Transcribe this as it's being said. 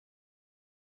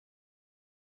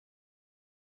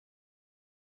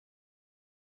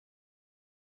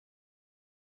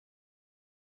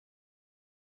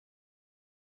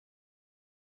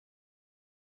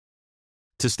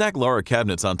To stack LARA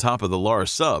cabinets on top of the LARA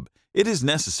sub, it is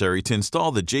necessary to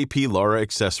install the JP-LARA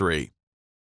accessory.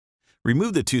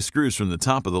 Remove the 2 screws from the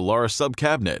top of the LARA sub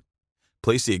cabinet.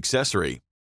 Place the accessory,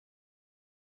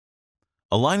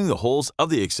 aligning the holes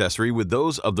of the accessory with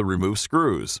those of the removed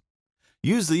screws.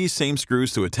 Use these same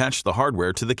screws to attach the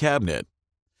hardware to the cabinet.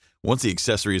 Once the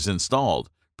accessory is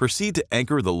installed, proceed to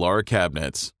anchor the LARA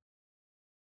cabinets.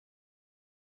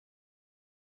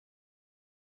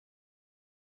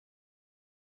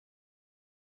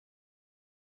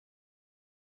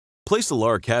 Place the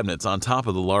LARA cabinets on top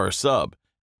of the LARA sub,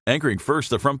 anchoring first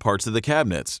the front parts of the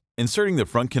cabinets, inserting the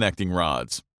front connecting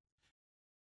rods.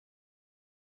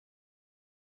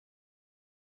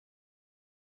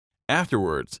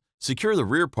 Afterwards, secure the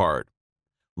rear part.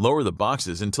 Lower the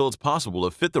boxes until it's possible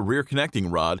to fit the rear connecting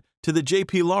rod to the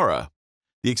JP-LARA.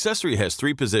 The accessory has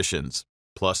 3 positions: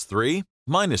 +3,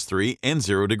 -3, and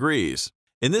 0 degrees.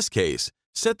 In this case,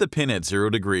 set the pin at 0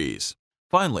 degrees.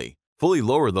 Finally, fully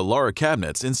lower the LARA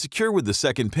cabinets and secure with the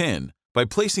second pin by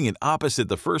placing it opposite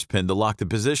the first pin to lock the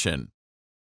position.